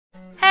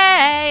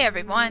Hey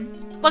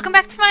everyone! Welcome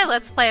back to my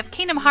Let's Play of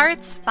Kingdom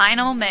Hearts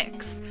Final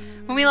Mix.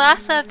 When we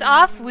last left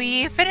off,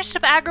 we finished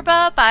up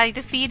Agrabah by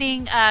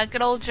defeating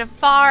good old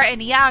Jafar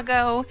and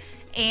Iago,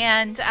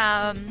 and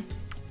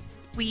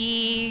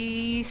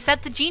we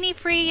set the genie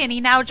free, and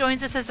he now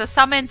joins us as a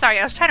summon. Sorry,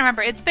 I was trying to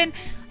remember. It's been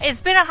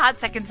a hot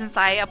second since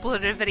I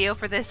uploaded a video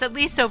for this, at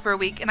least over a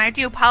week, and I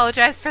do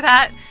apologize for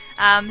that.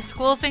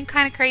 School's been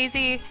kind of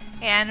crazy,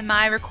 and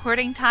my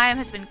recording time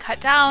has been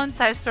cut down,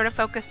 so I've sort of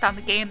focused on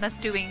the game that's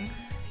doing,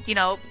 you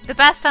know, the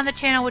best on the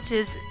channel, which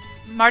is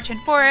March in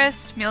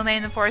Forest, Mjolnir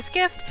and the Forest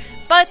Gift,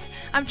 but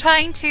I'm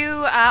trying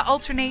to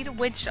alternate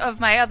which of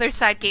my other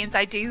side games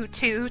I do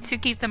to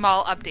keep them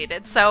all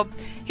updated. So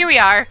here we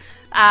are.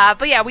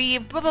 But yeah, we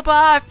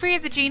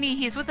freed the genie.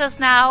 He's with us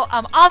now.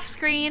 Off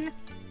screen,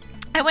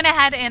 I went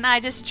ahead and I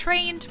just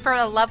trained for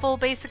a level,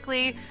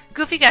 basically.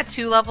 Goofy got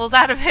 2 levels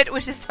out of it,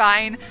 which is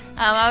fine.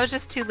 I was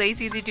just too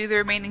lazy to do the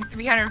remaining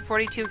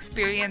 342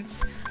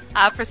 experience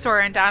for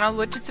Sora and Donald,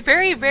 which it's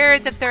very rare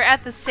that they're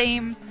at the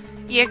same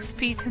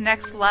EXP to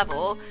next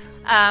level,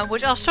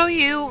 which I'll show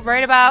you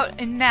right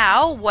about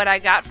now what I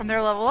got from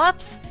their level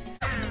ups.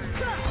 Come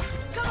on!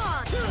 Come on!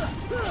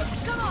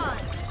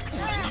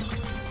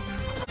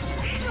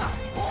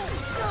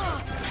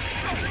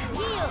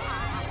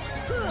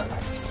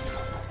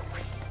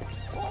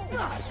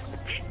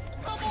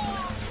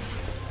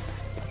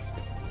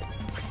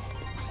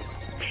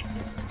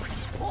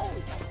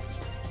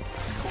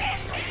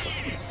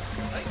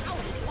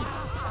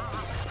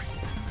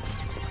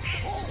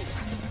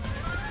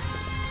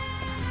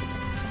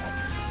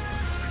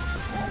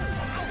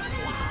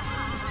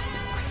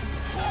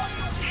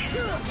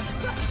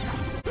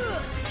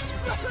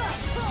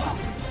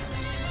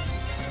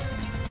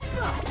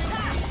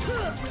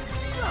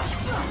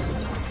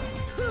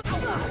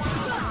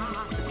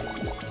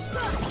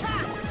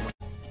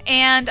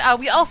 And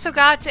we also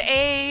got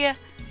a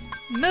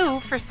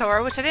move for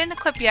Sora, which I didn't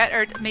equip yet,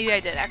 or maybe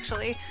I did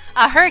actually.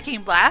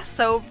 Hurricane Blast.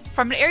 So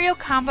from an aerial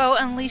combo,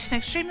 unleash an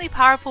extremely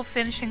powerful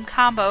finishing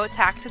combo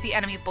attack to the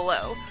enemy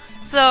below.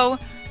 So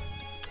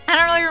I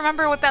don't really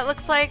remember what that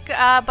looks like,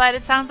 but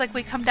it sounds like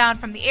we come down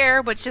from the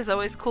air, which is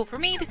always cool for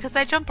me because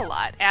I jump a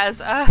lot as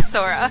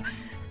Sora.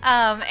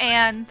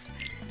 And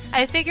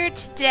I figured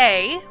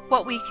today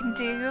what we can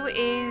do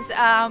is,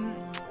 I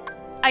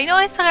know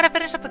I still gotta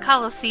finish up the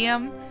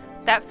Coliseum,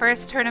 that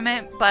first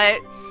tournament, but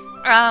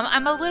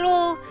I'm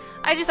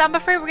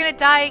afraid we're gonna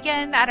die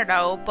again. I don't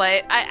know,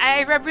 but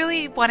I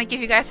really want to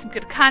give you guys some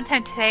good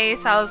content today,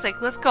 so I was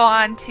like, let's go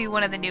on to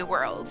one of the new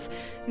worlds.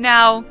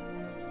 Now,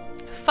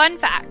 fun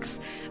facts.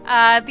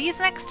 These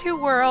next 2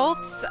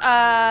 worlds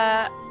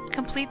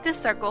complete this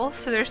circle,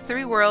 so there's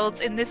 3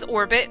 worlds in this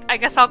orbit, I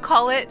guess I'll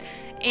call it,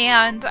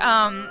 and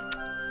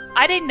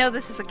I didn't know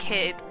this as a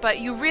kid, but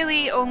you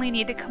really only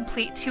need to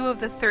complete 2 of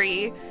the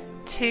 3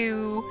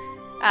 to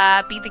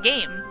beat the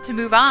game, to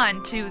move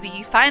on to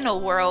the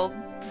final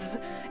worlds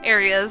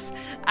areas,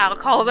 I'll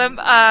call them.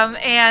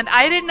 And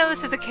I didn't know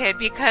this as a kid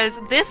because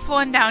this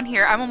one down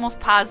here, I'm almost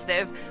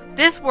positive,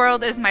 this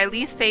world is my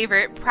least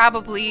favorite,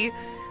 probably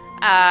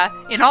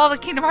in all the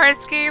Kingdom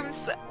Hearts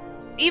games,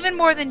 even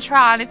more than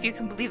Tron, if you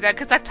can believe that,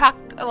 because I've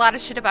talked a lot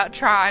of shit about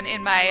Tron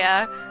in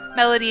my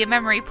Melody and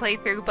Memory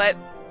playthrough, but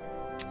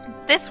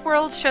this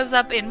world shows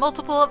up in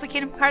multiple of the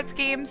Kingdom Hearts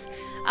games.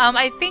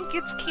 I think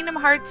its Kingdom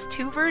Hearts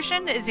 2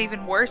 version is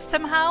even worse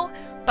somehow,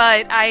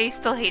 but I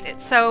still hate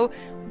it. So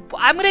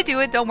I'm gonna do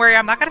it, don't worry,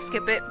 I'm not gonna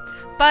skip it.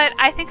 But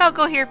I think I'll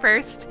go here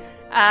first,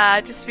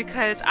 just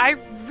because I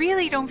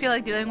really don't feel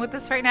like dealing with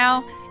this right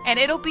now, and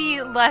it'll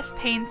be less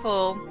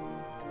painful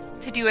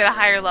to do at a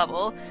higher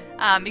level.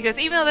 Because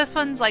even though this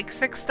one's like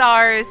 6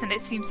 stars and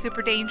it seems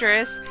super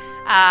dangerous,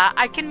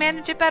 I can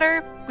manage it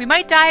better. We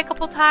might die a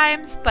couple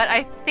times, but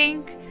I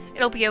think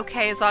it'll be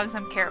okay as long as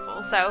I'm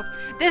careful. So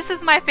this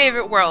is my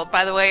favorite world,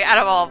 by the way, out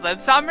of all of them.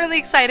 So I'm really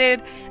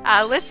excited.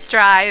 Let's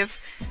drive.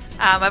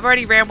 I've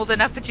already rambled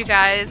enough with you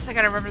guys. I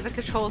gotta remember the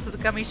controls of the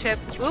gummy ship.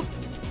 Oop,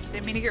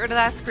 didn't mean to get rid of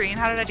that screen.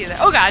 How did I do that?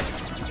 Oh god.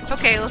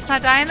 Okay, let's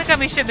not die in the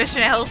gummy ship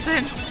mission,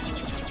 Ellison.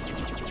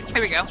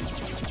 Here we go.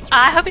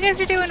 I hope you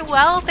guys are doing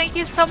well. Thank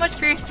you so much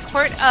for your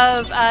support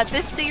of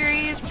this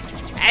series,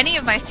 any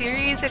of my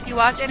series, if you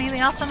watch anything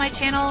else on my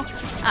channel.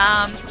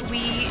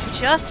 We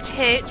just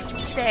hit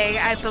today,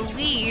 I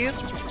believe,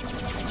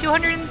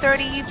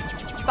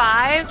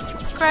 235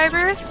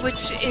 subscribers,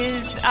 which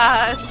is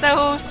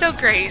so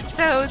great.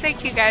 So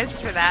thank you guys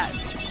for that.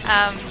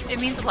 It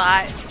means a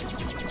lot,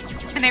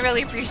 and I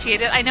really appreciate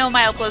it. I know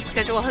my upload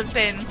schedule has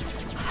been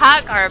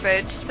hot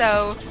garbage,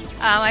 so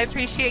I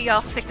appreciate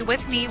y'all sticking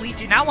with me. We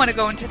do not want to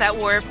go into that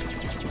warp.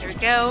 There we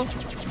go.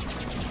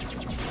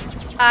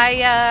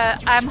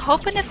 I'm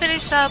hoping to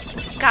finish up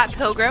Scott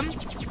Pilgrim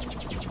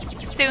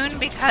soon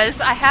because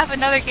I have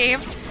another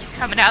game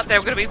coming out that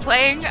I'm going to be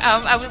playing.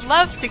 I would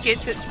love to get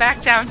this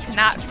back down to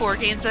not 4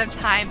 games at a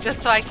time,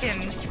 just so I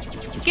can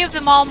give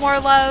them all more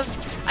love.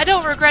 I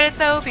don't regret it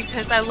though,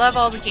 because I love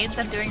all the games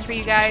I'm doing for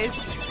you guys.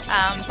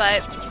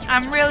 But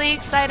I'm really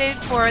excited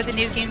for the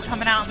new game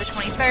coming out on the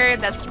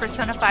 23rd. That's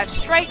Persona 5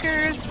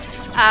 Strikers.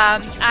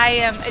 I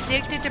am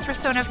addicted to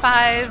Persona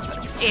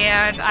 5,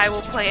 and I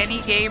will play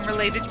any game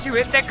related to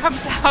it that comes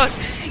out,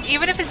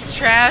 even if it's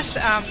trash.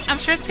 I'm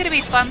sure it's going to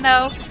be fun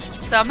though,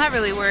 so I'm not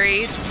really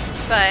worried,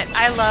 but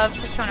I love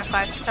Persona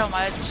 5 so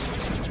much.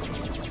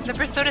 The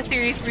Persona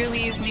series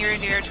really is near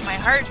and dear to my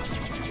heart,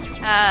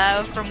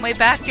 from way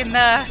back in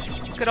the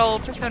good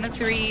old Persona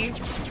 3,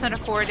 Persona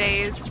 4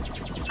 days.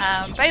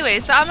 But anyway,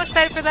 so I'm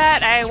excited for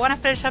that. I want to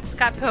finish up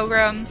Scott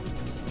Pilgrim,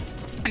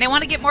 and I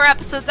want to get more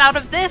episodes out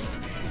of this,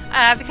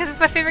 because it's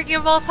my favorite game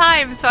of all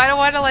time, so I don't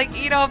want to, like,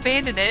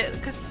 abandon it,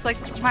 because it's, like,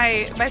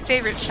 my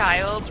favorite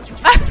child,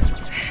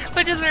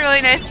 which isn't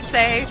really nice to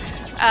say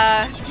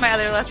to my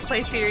other Let's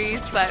Play series,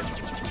 but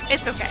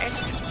it's okay.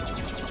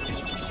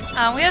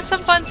 We have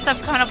some fun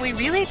stuff coming up. We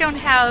really don't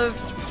have,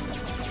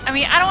 I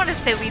mean, I don't want to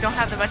say we don't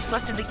have that much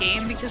left in the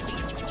game, because we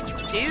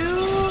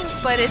do,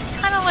 but it's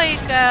kind of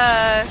like,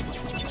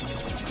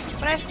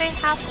 would I say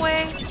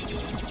halfway?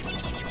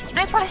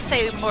 I'd probably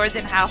say more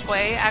than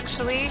halfway,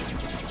 actually.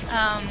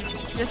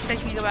 Just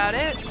thinking about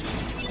it.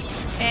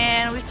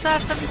 And we still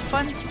have some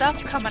fun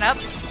stuff coming up.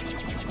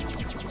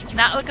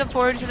 Not looking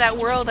forward to that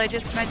world I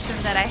just mentioned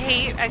that I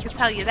hate, I can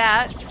tell you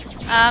that.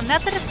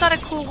 Not that it's not a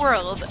cool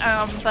world,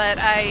 but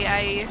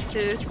I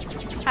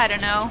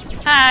don't know.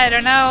 I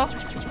don't know.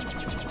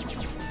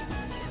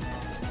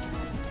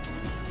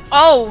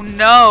 Oh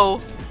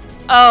no!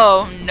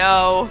 Oh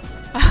no!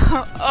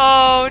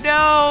 Oh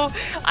no!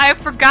 I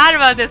forgot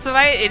about this. Am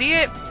I an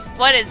idiot?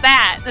 What is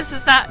that? This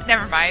is not.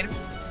 Never mind.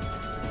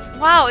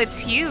 Wow, it's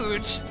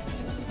huge.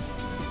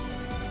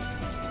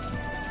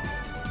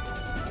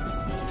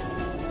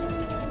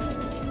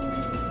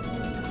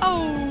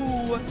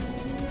 Oh!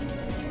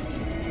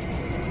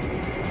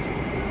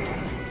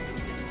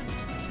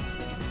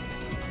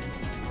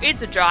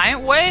 It's a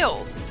giant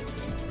whale.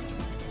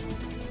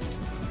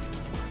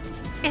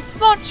 It's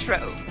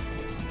Monstro.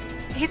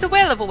 He's a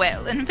whale of a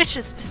whale, and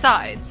vicious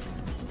besides.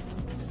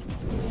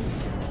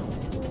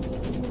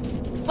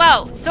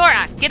 Whoa,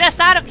 Sora, get us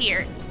out of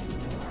here!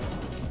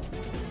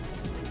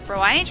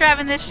 Bro, I ain't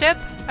driving this ship.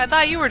 I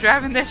thought you were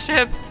driving this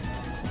ship.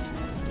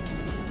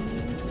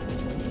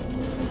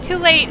 Too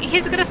late,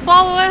 he's gonna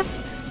swallow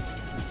us.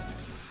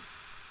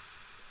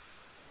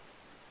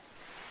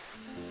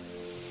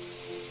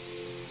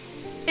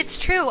 It's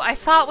true, I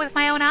saw it with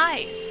my own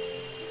eyes.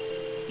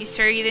 You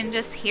sure you didn't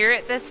just hear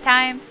it this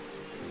time?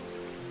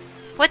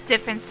 What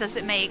difference does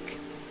it make?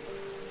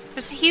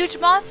 There's a huge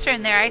monster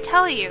in there, I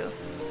tell you.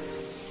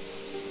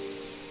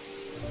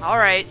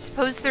 Alright,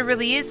 suppose there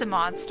really is a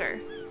monster.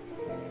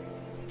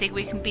 Think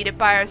we can beat it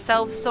by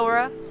ourselves,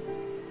 Sora?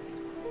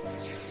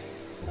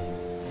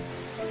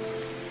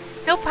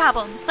 No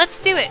problem, let's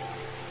do it!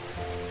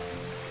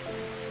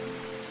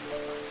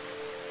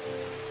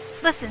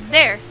 Listen,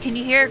 there, can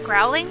you hear it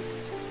growling?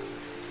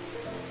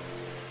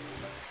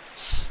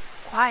 Shh,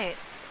 quiet.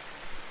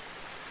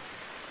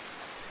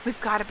 We've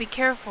got to be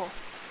careful.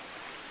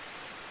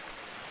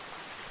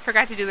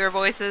 Forgot to do their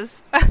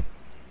voices.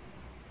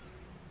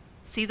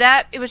 See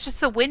that? It was just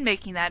the wind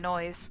making that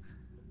noise.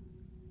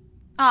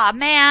 Aw,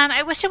 man,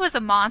 I wish it was a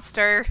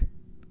monster.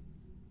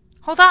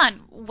 Hold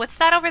on, what's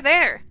that over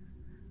there?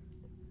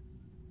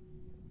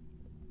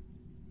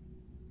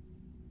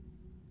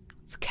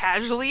 It's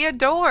casually a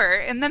door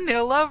in the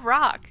middle of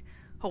rock.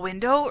 A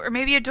window, or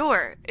maybe a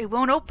door. It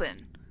won't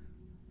open.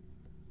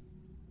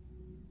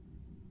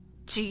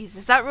 Jeez,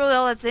 is that really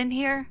all that's in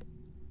here?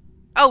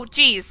 Oh,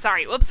 geez,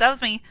 sorry. Whoops, that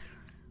was me.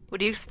 What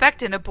do you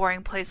expect in a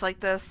boring place like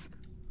this?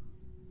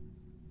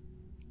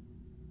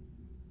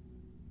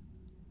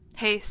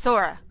 Hey,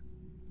 Sora.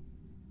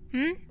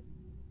 Hmm?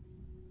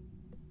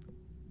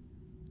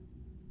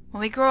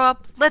 When we grow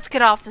up, let's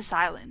get off this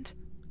island.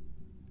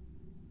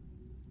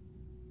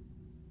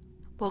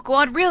 We'll go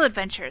on real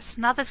adventures,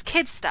 not this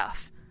kid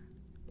stuff.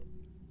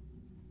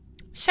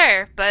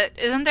 Sure, but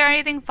isn't there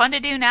anything fun to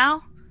do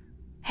now?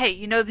 Hey,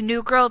 you know the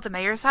new girl at the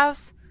mayor's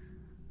house?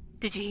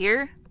 Did you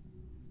hear?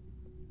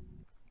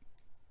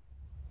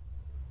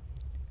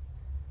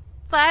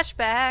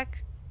 Flashback.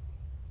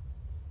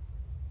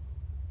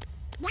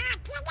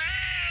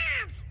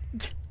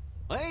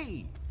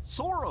 Hey,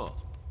 Sora!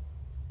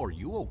 Are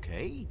you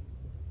okay?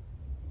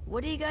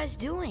 What are you guys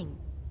doing?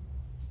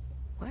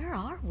 Where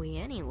are we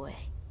anyway?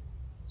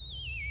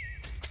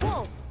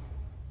 Whoa!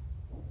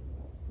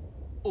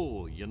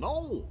 Oh, you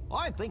know,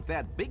 I think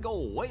that big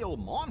old whale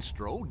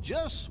Monstro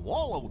just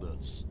swallowed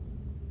us.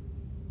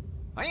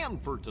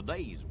 And for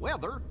today's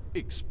weather,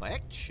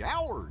 expect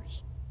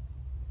showers.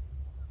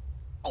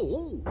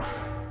 Oh,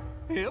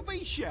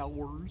 heavy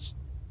showers.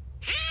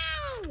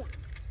 Hey!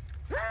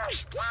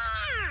 Who's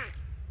there?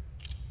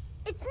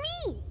 It's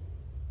me!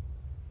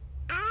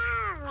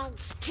 Oh,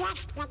 it's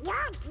just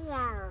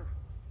Pinocchio!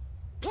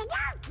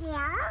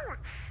 Pinocchio!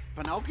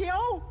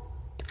 Pinocchio?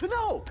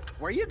 Pinocchio,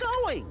 where are you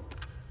going?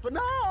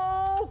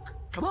 Pinocchio!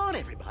 Come on,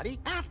 everybody,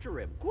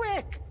 after him,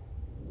 quick!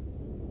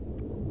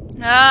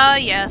 Ah,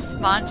 yes,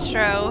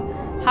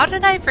 Monstro. How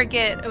did I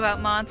forget about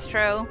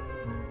Monstro?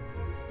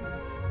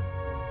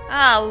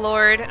 Ah,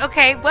 Lord.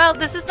 Okay, well,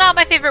 this is not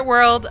my favorite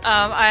world.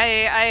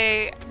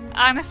 I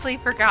honestly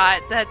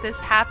forgot that this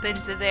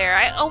happened there.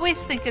 I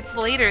always think it's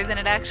later than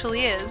it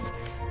actually is.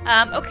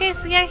 Okay,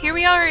 so yeah, here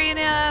we are in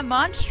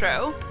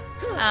Monstro.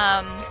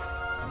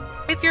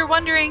 If you're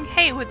wondering,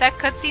 hey, would that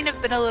cutscene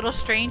have been a little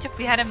strange if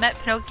we hadn't met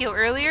Pinocchio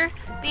earlier?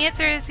 The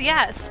answer is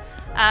yes.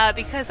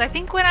 Because I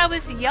think when I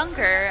was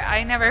younger,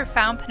 I never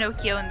found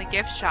Pinocchio in the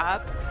gift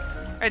shop.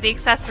 Or the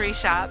accessory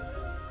shop.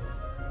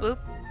 Whoop.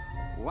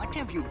 What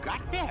have you got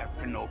there,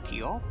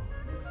 Pinocchio?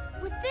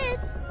 With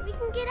this, we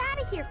can get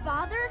out of here,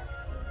 Father.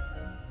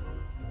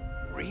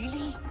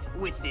 Really?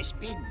 With this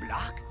big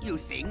block, you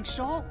think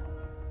so?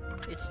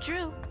 It's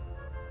true.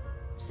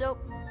 So,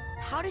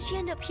 how did you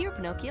end up here,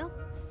 Pinocchio?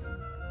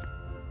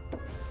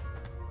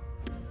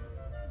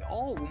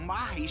 Oh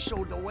my,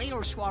 so the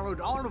whale swallowed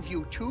all of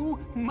you too?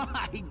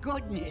 My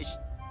goodness!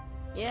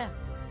 Yeah,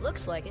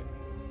 looks like it.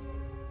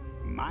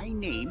 My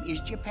name is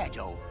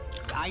Geppetto.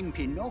 I'm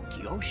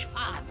Pinocchio's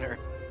father.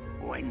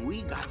 When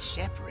we got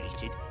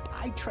separated,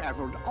 I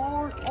traveled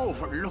all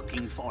over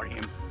looking for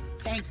him.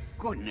 Thank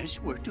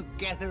goodness we're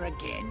together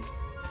again.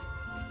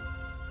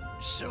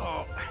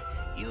 So,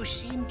 you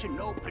seem to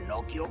know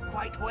Pinocchio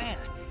quite well.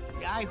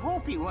 I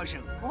hope he was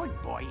a good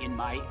boy in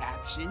my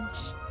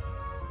absence.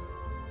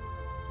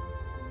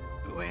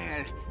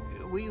 Well,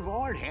 we've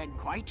all had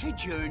quite a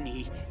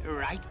journey,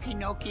 right,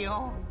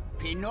 Pinocchio?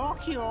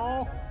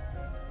 Pinocchio!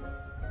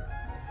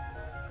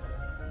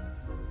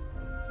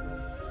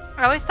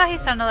 I always thought he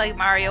sounded like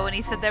Mario when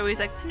he said that. He was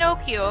like,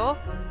 Pinocchio.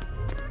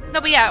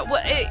 No, but yeah,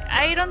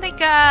 I don't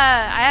think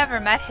I ever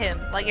met him,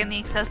 like, in the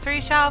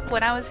accessory shop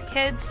when I was a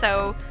kid,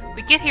 so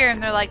we get here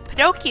and they're like,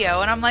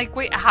 Pinocchio, and I'm like,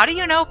 wait, how do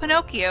you know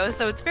Pinocchio?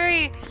 So it's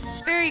very,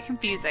 very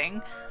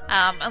confusing.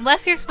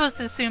 Unless you're supposed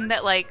to assume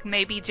that, like,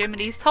 maybe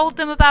Jiminy's told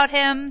them about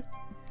him.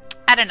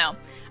 I don't know.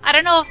 I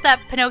don't know if that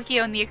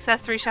Pinocchio in the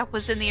accessory shop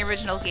was in the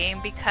original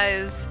game,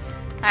 because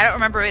I don't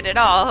remember it at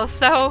all.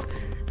 So,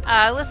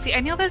 let's see.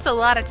 I know there's a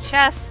lot of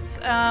chests,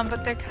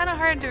 but they're kind of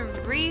hard to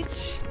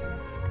reach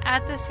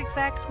at this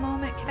exact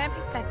moment. Can I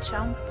make that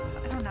jump?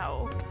 I don't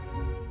know.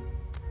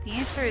 The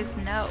answer is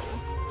no.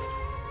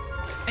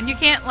 And you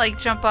can't, like,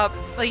 jump up.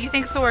 Like, you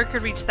think Sora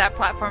could reach that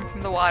platform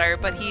from the water,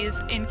 but he is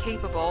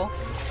incapable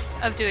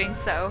of doing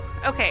so.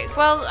 Okay,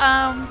 well,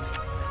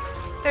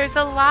 there's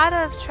a lot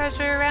of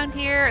treasure around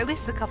here, at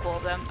least a couple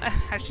of them.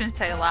 I shouldn't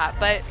say a lot,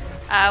 but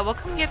we'll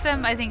come get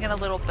them, I think, in a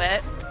little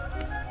bit.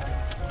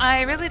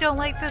 I really don't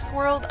like this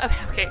world.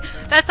 Okay,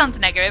 that sounds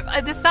negative.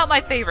 It's not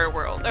my favorite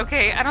world,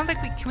 okay? I don't think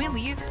can we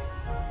leave?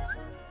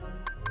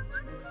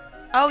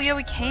 Oh, yeah,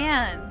 we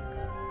can.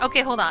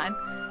 Okay, hold on.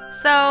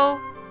 So,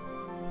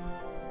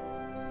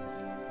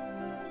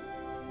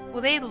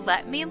 will they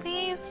let me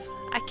leave?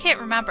 I can't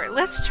remember.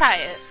 Let's try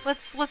it.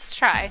 Let's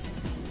try.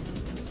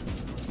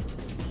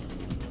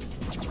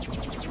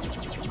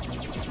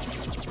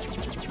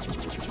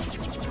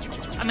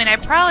 I mean, I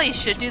probably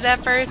should do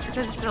that first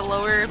because it's a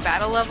lower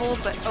battle level,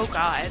 but oh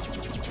god.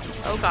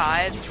 Oh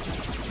god.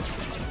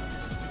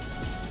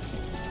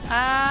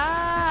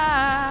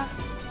 Ah.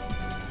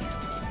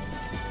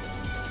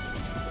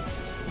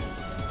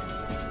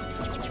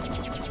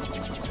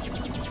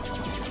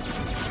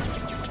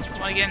 I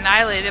want to get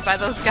annihilated by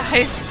those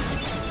guys.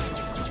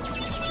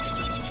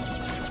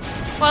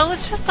 Well,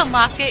 let's just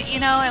unlock it, you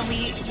know, and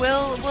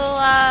we'll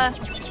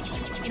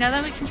you know,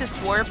 then we can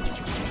just warp.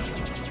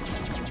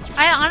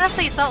 I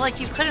honestly thought, like,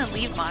 you couldn't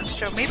leave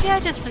Monstro. Maybe I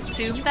just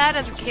assumed that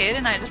as a kid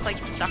and I just, like,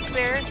 stuck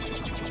there.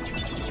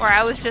 Or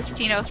I was just,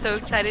 you know, so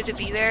excited to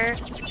be there.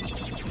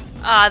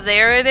 Ah,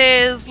 there it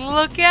is!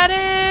 Look at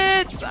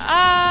it!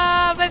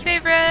 Ah, my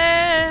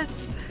favorites!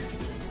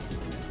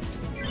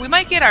 We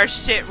might get our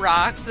shit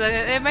rocked.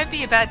 It might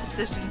be a bad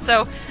decision.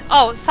 So,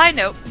 oh, side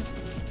note.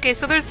 Okay,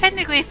 so there's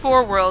technically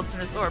 4 worlds in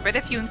this orbit,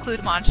 if you include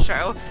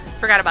Monstro.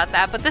 Forgot about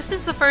that. But this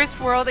is the first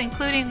world,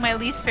 including my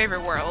least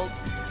favorite world,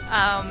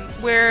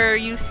 where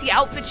you see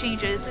outfit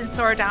changes in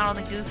Sora, Donald,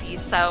 and Goofy.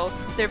 So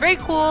they're very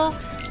cool.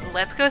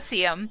 Let's go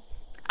see them.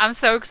 I'm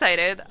so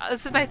excited.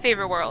 This is my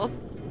favorite world.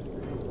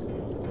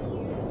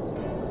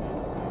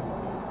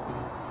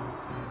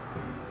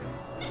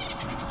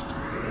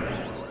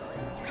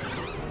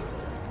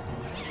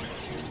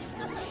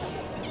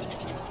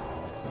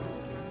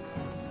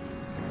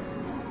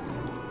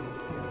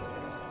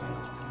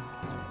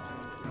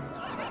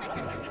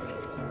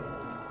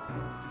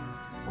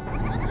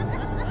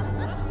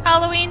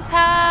 Halloween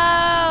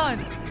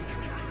Town!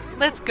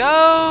 Let's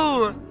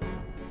go!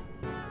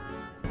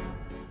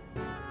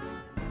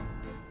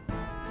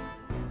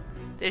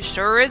 This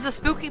sure is a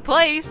spooky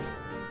place.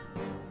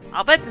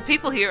 I'll bet the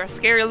people here are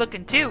scary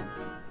looking too.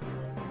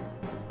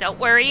 Don't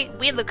worry,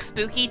 we look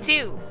spooky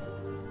too.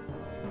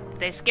 If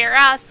they scare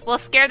us, we'll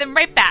scare them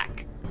right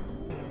back.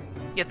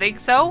 You think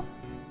so?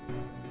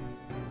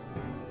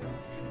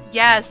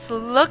 Yes,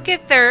 look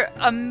at their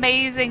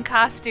amazing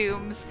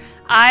costumes.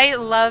 I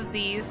love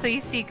these. So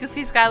you see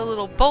Goofy's got a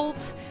little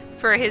bolt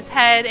for his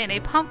head and a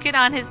pumpkin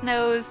on his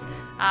nose,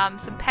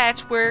 some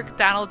patchwork,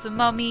 Donald's a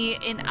mummy,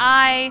 and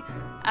I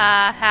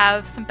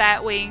have some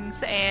bat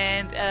wings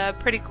and a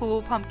pretty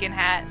cool pumpkin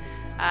hat.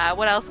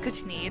 What else could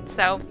you need?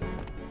 So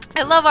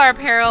I love our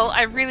apparel.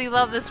 I really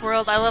love this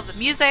world. I love the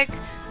music.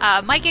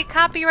 Might get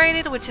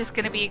copyrighted, which is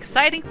going to be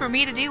exciting for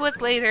me to deal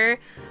with later.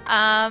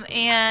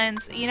 And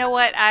you know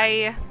what?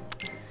 I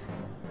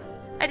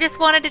just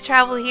wanted to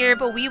travel here,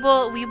 but we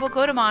will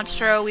go to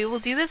Monstro. We will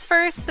do this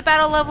first. The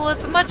battle level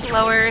is much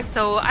lower,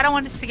 so I don't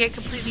want us to get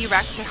completely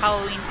wrecked to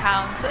Halloween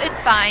Town, so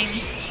it's fine.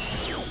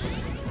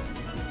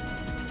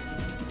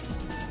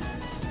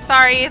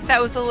 Sorry if that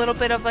was a little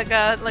bit of like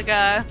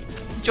a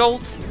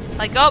jolt.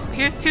 Like, oh,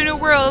 here's 2 new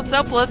worlds.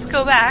 Oh, let's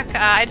go back.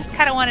 I just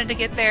kind of wanted to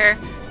get there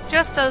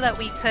just so that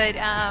we could,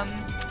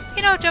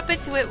 you know, jump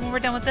into it when we're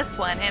done with this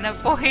one and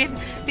avoid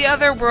the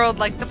other world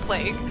like the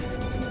plague.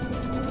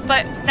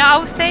 But now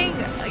I was saying,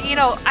 you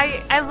know,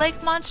 I like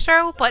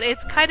Monstro, but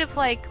it's kind of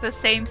like the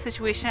same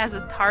situation as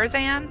with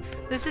Tarzan.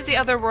 This is the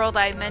other world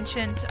I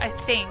mentioned, I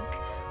think,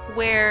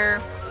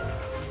 where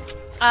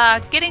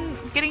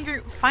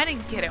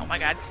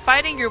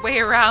finding your way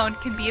around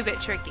can be a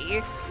bit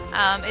tricky.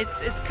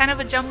 It's kind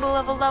of a jumble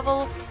of a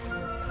level.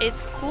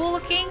 It's cool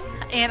looking,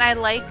 and I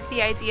like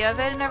the idea of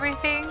it and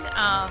everything.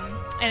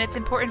 And it's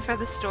important for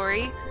the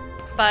story.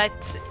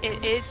 But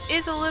it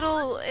is a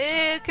little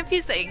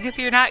confusing if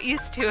you're not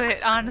used to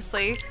it,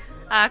 honestly.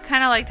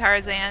 Kind of like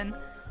Tarzan.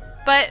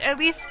 But at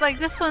least, like,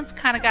 this one's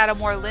kind of got a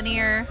more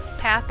linear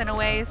path in a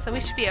way, so we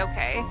should be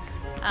okay.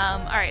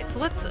 Alright, so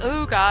let's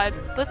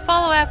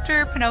follow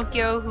after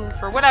Pinocchio, who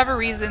for whatever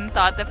reason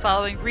thought that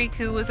following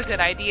Riku was a good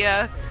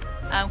idea.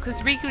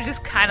 Because Riku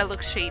just kind of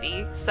looks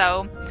shady.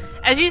 So,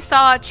 as you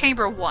saw,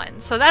 Chamber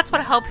 1. So that's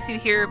what helps you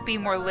here be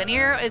more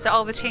linear, is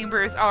all the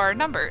chambers are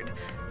numbered.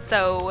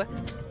 So...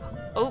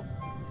 Oh.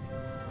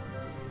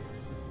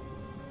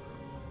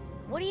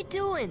 What are you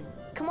doing?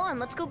 Come on,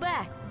 let's go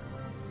back.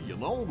 You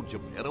know,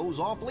 Geppetto's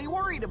awfully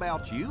worried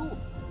about you.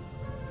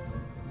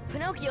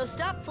 Pinocchio,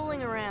 stop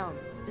fooling around.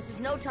 This is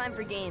no time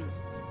for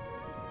games.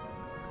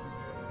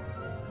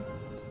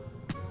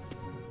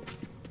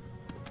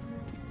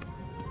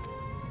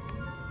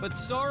 But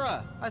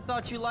Sora, I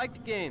thought you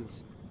liked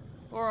games.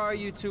 Or are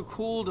you too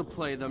cool to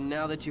play them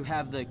now that you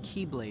have the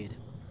Keyblade?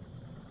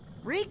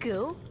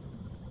 Riku?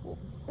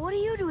 What are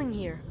you doing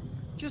here?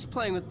 Just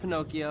playing with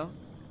Pinocchio.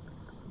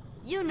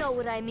 You know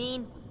what I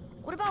mean.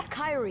 What about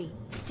Kairi?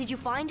 Did you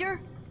find her?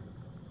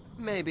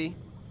 Maybe.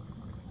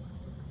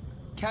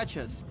 Catch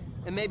us,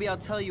 and maybe I'll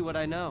tell you what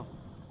I know.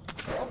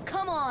 Oh,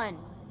 come on!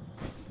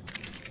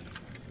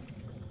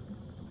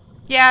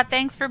 Yeah,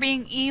 thanks for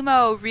being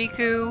emo,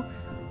 Riku.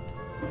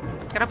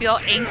 Gotta be all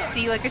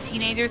angsty like a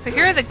teenager. So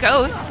here are the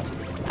ghost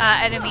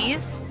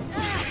enemies.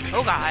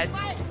 Oh god.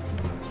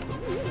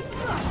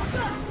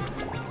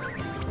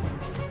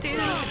 Dude.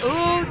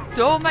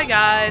 Oh my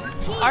god.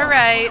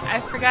 Alright, I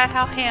forgot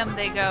how ham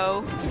they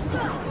go.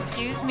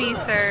 Excuse me,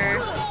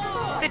 sir.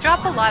 They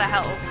drop a lot of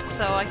health,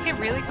 so I can't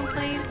really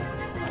complain.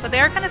 But they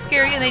are kind of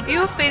scary, and they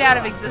do fade out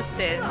of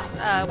existence,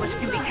 which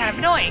can be kind of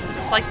annoying.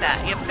 Just like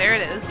that. Yep, there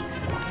it is.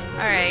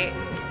 Alright.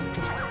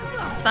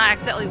 Let's not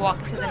accidentally walk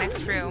into the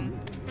next room.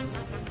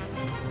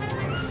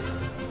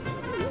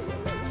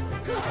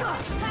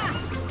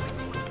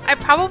 I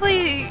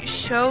probably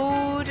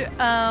showed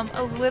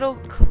a little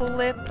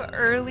clip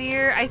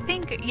earlier. I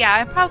think, yeah,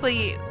 I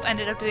probably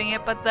ended up doing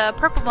it, but the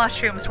purple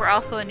mushrooms were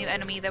also a new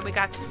enemy that we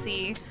got to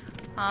see.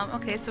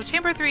 Okay, so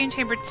Chamber 3 and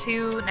Chamber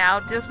 2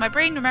 now. Does my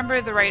brain remember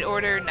the right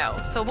order? No.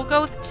 So we'll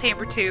go with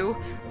Chamber 2,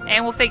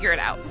 and we'll figure it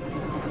out.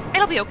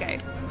 It'll be okay.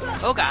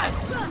 Oh god.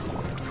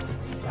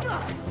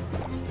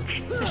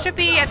 There should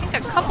be, I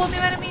think, a couple new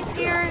enemies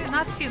here.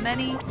 Not too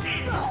many.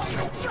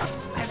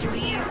 I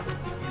believe.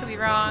 Could be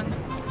wrong.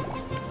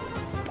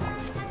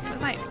 What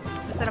am I?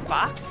 Is that a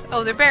box?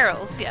 Oh, they're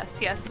barrels. Yes,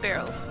 yes,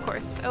 barrels, of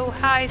course. Oh,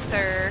 hi,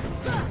 sir.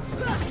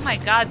 Oh my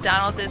god,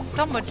 Donald did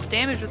so much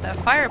damage with that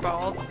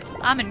fireball.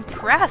 I'm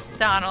impressed,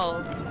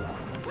 Donald.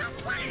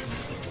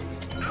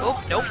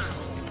 Oh, nope.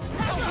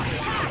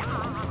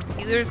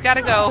 Healer's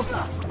gotta go.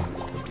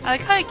 I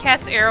like how he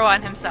casts arrow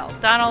on himself.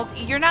 Donald,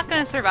 you're not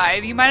gonna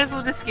survive. You might as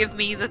well just give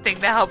me the thing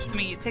that helps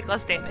me take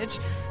less damage.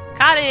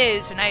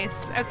 Cottage!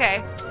 Nice.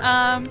 Okay.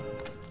 I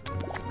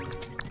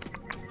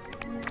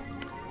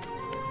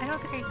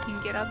don't think I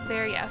can get up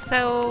there. Yeah,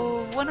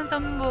 so one of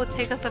them will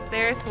take us up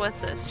there. So what's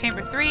this?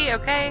 Chamber 3,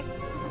 okay.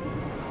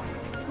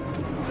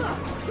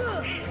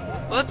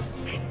 Whoops.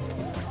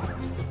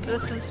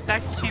 This is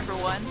back to Chamber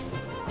 1.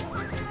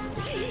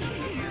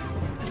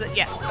 Is it?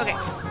 Yeah, okay.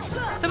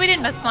 So we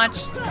didn't miss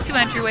much. 2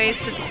 entryways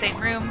to the same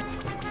room.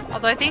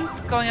 Although I think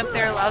going up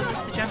there allows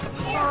us to jump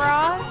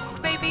across,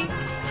 maybe?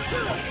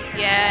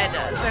 Yeah, it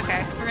does.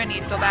 Okay, we're gonna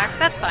need to go back.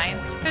 That's fine.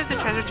 There's a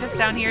treasure chest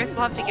down here, so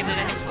we'll have to get it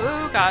in.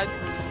 Oh god.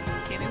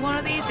 Give me one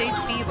of these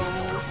HP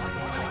bowls.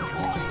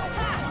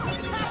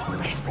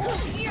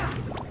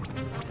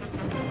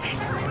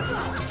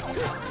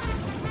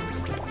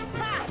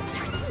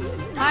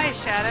 Hi,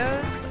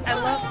 shadows. I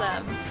love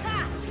them.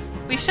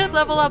 We should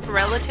level up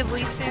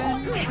relatively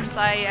soon, since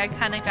I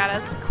kind of got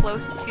us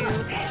close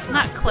to...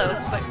 Not close,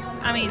 but,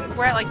 I mean,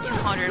 we're at like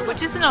 200,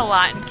 which isn't a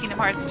lot in Kingdom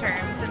Hearts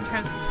terms, in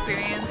terms of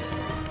experience.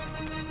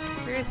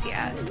 Where is he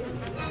at?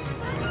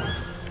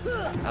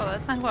 Oh,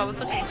 that's not what I was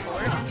looking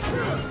for.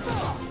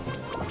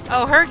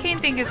 Oh, hurricane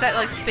thing is that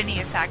like spinny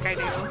attack I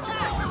do.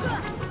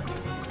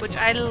 Which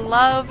I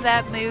love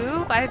that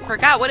move. I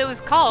forgot what it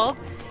was called.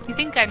 You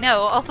think I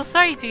know. Also,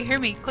 sorry if you hear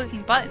me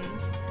clicking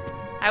buttons.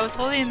 I was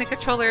holding the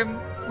controller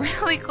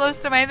really close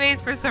to my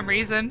face for some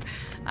reason.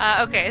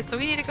 Okay, so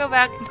we need to go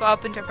back and go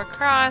up and jump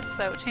across.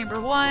 So, chamber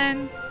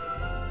 1.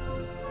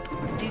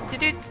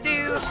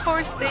 Of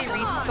course they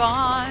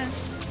respawn.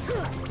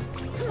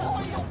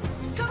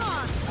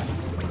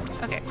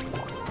 Okay.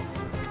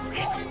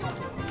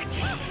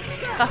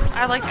 Oh,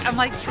 I'm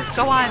like, just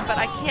go on, but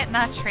I can't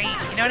not train.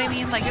 You know what I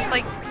mean? Like, it's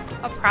like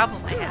a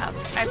problem I have.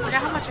 I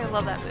forgot how much I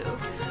love that move.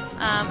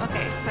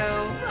 Okay,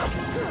 so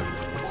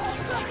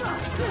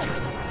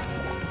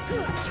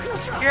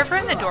if you're ever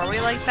in the doorway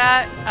like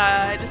that,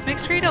 just make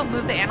sure you don't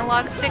move the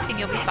analog stick and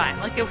you'll be fine.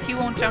 Like, he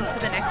won't jump to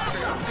the next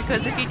room.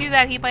 Because if you do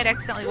that, he might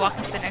accidentally walk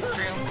into the next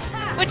room.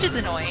 Which is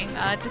annoying,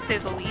 to say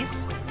the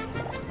least.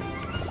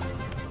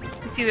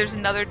 You see there's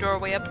another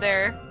doorway up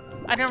there.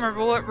 I don't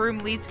remember what room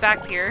leads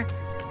back here.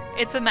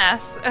 It's a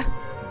mess.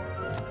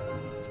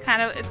 It's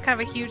kind of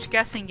a huge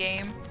guessing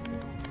game.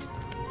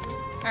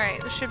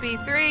 Alright, this should be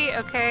 3.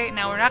 Okay,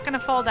 now we're not gonna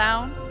fall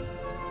down.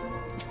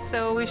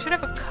 So we should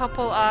have a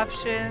couple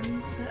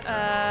options.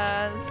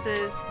 This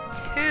is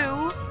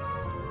 2.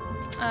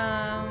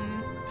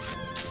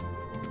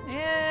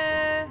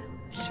 Yeah,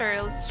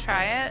 sure, let's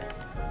try it.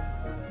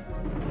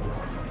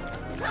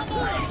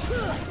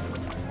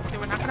 Okay,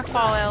 we're not gonna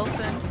fall,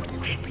 Elson.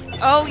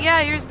 Oh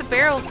yeah, here's the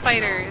barrel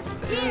spiders.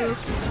 Ooh.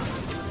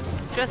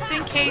 Just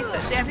in case.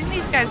 I think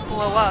these guys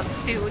blow up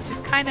too, which is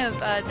kind of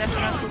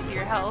detrimental to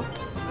your health.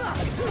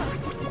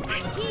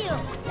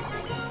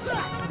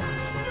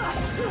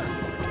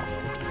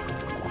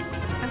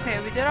 Okay,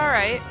 we did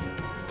alright.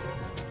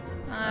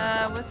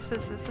 What's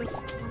this? Is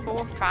this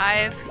 4,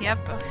 5? Yep.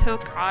 Oh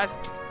god.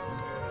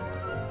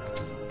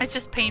 It's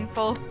just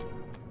painful.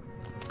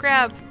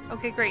 Grab.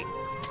 Okay, great.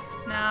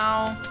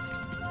 Now.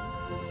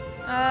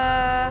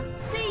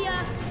 See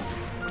ya.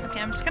 Okay,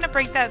 I'm just gonna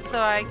break that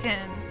so I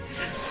can.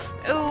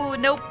 Oh,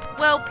 nope.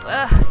 Well,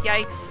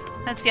 yikes.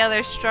 That's the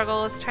other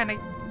struggle, is trying to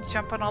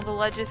jump on all the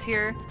ledges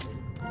here.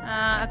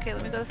 Okay,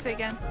 let me go this way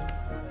again.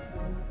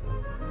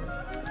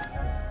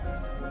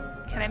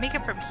 Can I make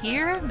it from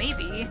here?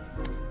 Maybe.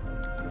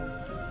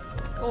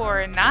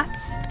 Or not?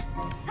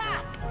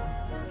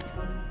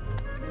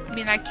 I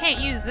mean, I can't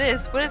use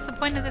this. What is the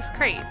point of this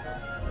crate?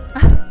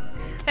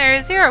 There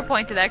is 0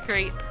 point to that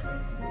crate.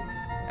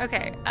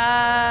 Okay,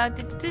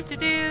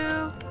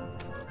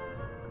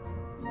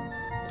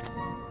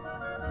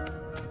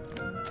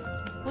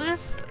 We'll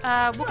just,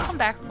 we'll come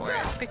back for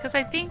it, because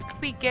I think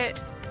we get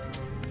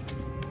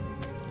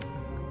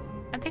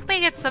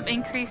some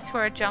increase to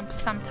our jump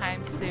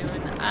sometime soon.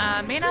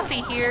 May not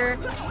be here.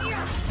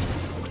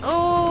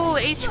 Oh,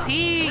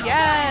 HP,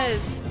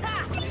 yes!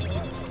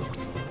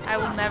 I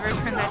will never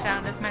turn that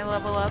down as my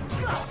level up.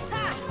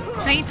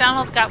 I think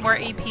Donald got more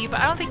AP, but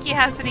I don't think he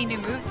has any new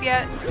moves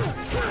yet.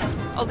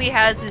 All he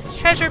has is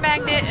Treasure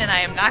Magnet, and I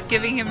am not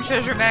giving him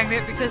Treasure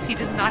Magnet because he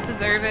does not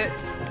deserve it.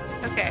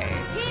 Okay.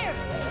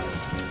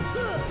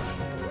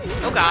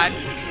 Oh god.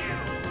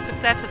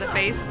 Took that to the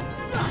face.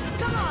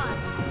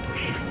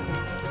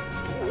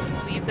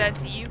 I'll leave that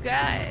to you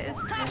guys.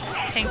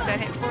 Tank that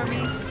hit for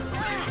me.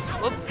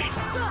 Whoop.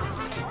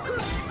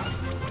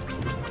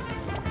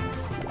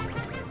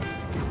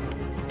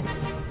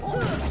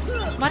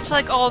 Much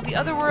like all of the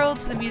other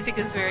worlds, the music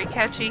is very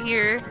catchy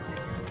here.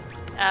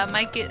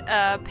 Might get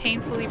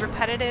painfully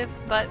repetitive,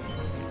 but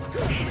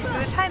for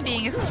the time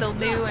being it's still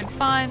new and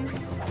fun.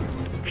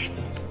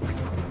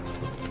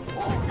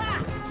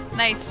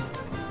 Nice.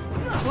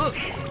 Whoop.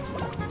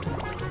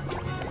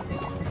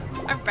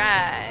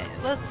 Alright,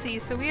 let's see.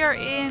 So we are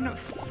in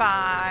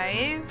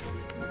 5.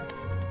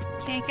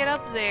 Can't get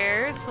up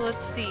there, so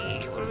let's see.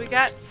 What do we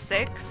got?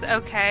 6.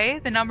 Okay,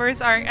 the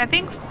numbers are... I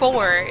think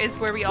 4 is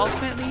where we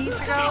ultimately need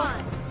to go.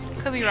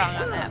 Could be wrong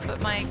on that, but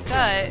my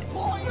gut...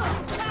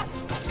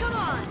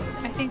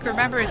 I think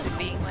remembers it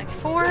being like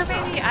 4,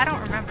 maybe? I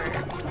don't remember.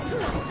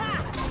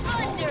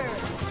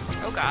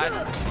 Oh god.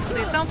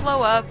 Please don't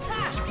blow up.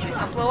 Please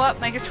don't blow up.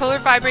 My controller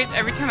vibrates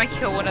every time I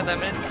kill one of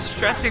them and it's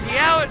stressing me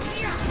out.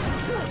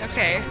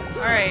 Okay,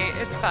 alright,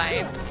 it's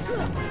fine.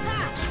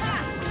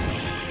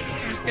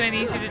 I'm just gonna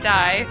need you to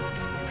die.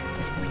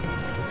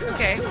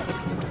 Okay.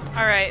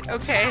 Alright,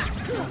 okay.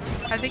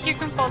 I think you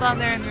can fall down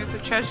there and there's a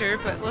treasure,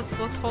 but let's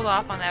hold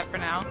off on that for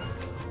now.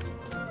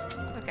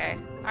 Okay.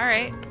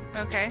 Alright.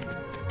 Okay.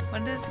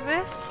 What is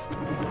this?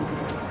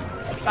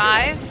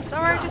 5? Is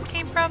that where I just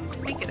came from? I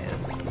think it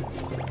is.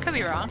 Could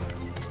be wrong.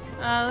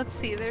 Let's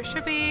see. There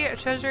should be a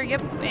treasure.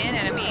 Yep. And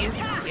enemies.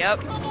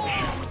 Yep.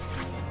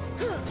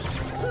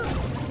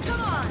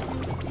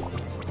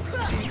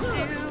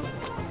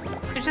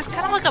 It's just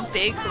kind of like a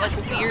big, like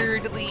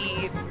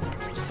weirdly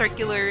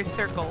circular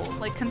circle.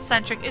 Like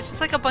concentric. It's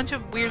just like a bunch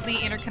of weirdly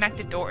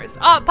interconnected doors.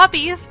 Oh,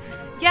 puppies!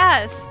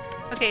 Yes!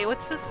 Okay,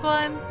 what's this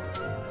one?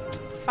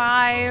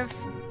 5.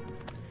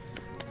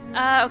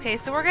 Okay,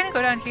 so we're gonna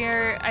go down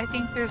here. I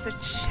think there's a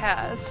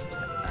chest.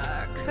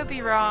 Could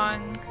be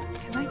wrong.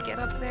 Can I get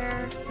up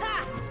there?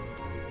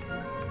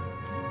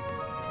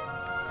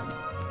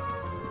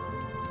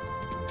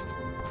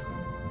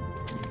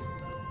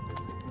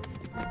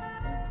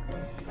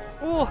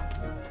 Ooh,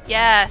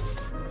 yes.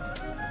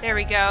 There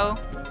we go.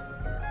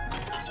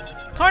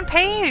 Torn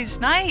page,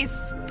 nice.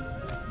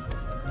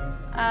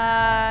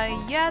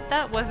 Yeah,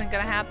 that wasn't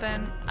gonna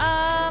happen.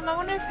 I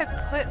wonder if I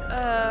put,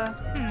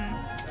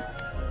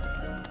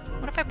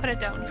 what if I put it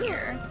down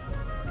here?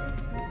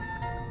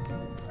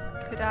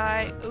 Could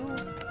I, ooh.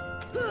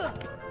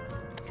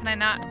 Can I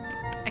not,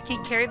 I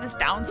can't carry this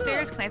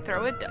downstairs? Can I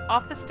throw it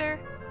off the stair?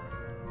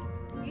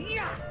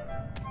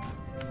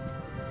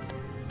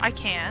 I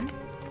can.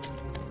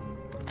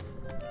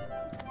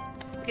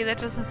 Okay, that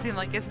doesn't seem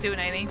like it's doing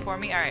anything for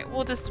me. Alright,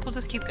 we'll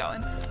just keep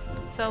going.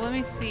 So let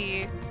me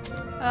see.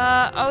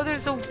 Oh,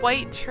 there's a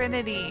white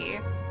trinity.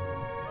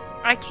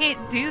 I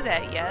can't do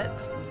that yet.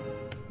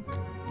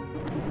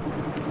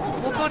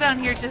 We'll go down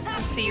here just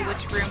to see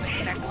which room it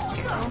connects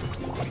to.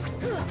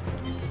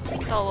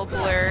 It's all a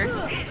blur.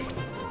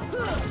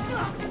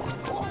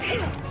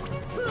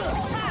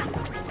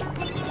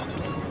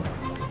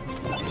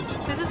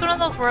 This is one of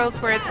those worlds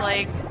where it's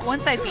like,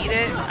 once I beat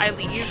it, I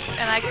leave,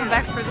 and I come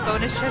back for the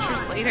bonus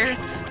treasures later,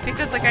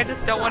 because like I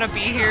just don't want to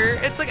be here.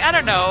 It's like, I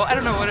don't know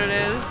what it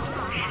is.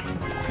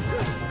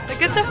 Like,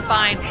 it's a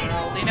fine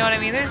world, you know what I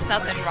mean? There's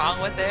nothing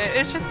wrong with it.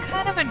 It's just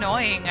kind of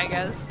annoying, I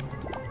guess.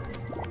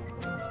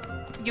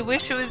 You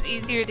wish it was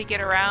easier to get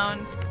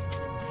around.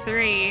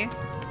 3.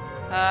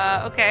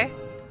 Okay.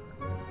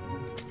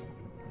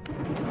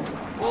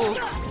 Ooh.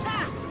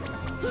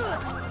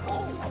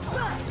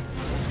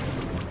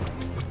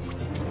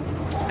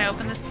 Can I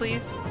open this,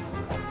 please?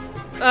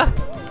 Ugh.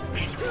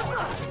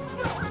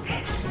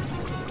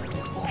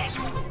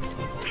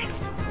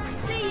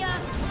 See ya.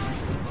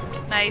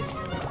 Nice.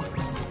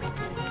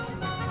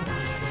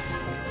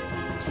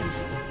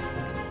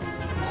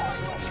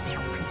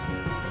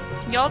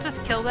 Can y'all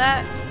just kill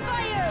that?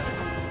 Fire.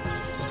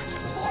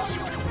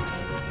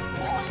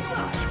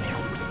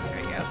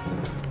 There we go.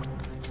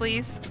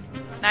 Please.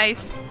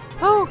 Nice.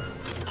 Woo!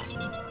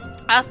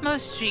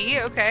 Osmos G,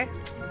 okay.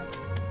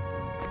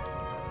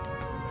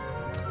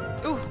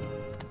 Ooh.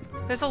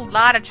 There's a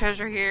lot of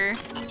treasure here.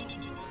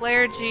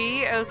 Flare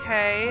G,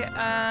 okay.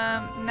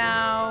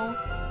 Now...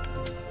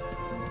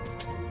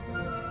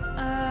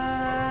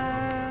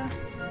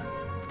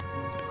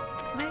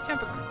 Can I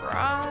jump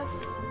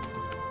across?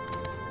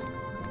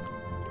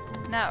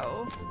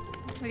 No.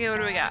 Okay, what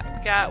do we got?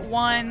 We got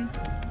 1.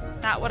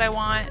 Not what I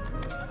want.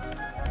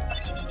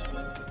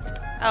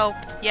 Oh,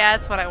 yeah,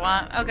 that's what I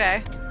want.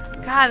 Okay.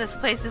 God, this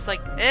place is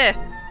like, eh.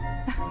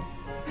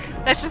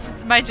 That's just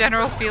my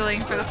general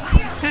feeling for the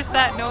place, is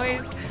that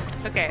noise.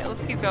 Okay,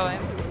 let's keep going.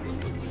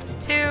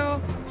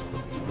 2.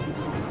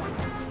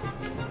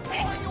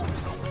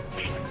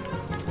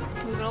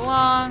 Move it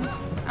along.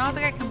 I don't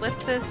think I can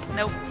lift this.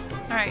 Nope.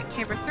 Alright,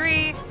 chamber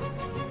 3.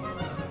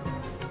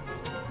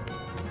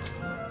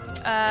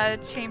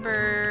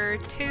 Chamber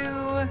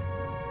 2.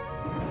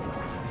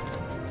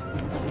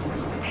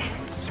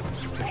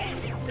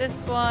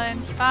 This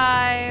one,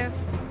 5.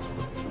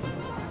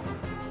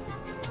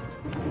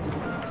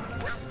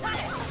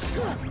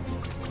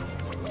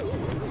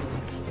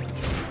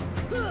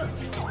 Oh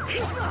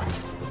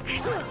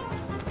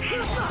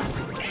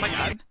my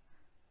god.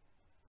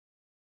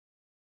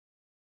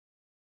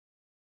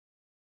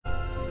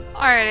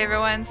 Alright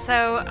everyone,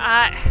 so,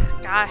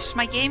 gosh,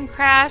 my game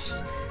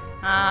crashed,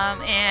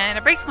 and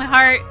it breaks my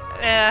heart,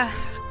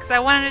 because I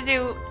wanted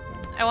to,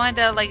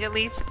 like, at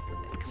least,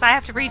 because I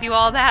have to redo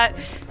all that,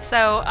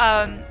 so,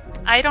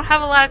 I don't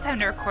have a lot of time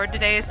to record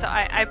today, so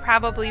I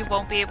probably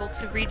won't be able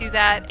to redo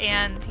that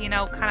and, you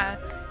know, kind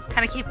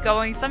of keep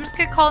going. So I'm just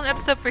gonna call an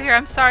episode for here.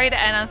 I'm sorry to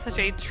end on such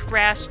a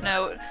trash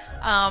note,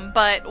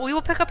 but we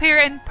will pick up here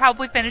and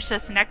probably finish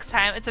this next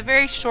time. It's a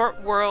very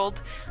short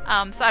world,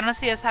 so I don't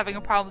see us having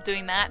a problem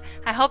doing that.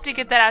 I hope to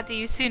get that out to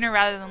you sooner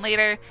rather than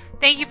later.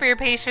 Thank you for your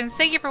patience.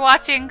 Thank you for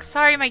watching.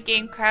 Sorry my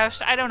game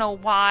crashed. I don't know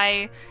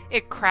why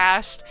it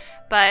crashed,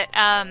 but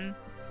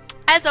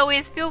as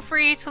always, feel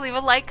free to leave a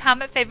like,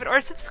 comment, favorite,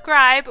 or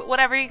subscribe,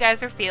 whatever you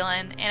guys are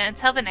feeling. And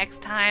until the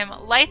next time,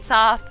 lights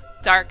off,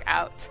 dark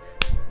out.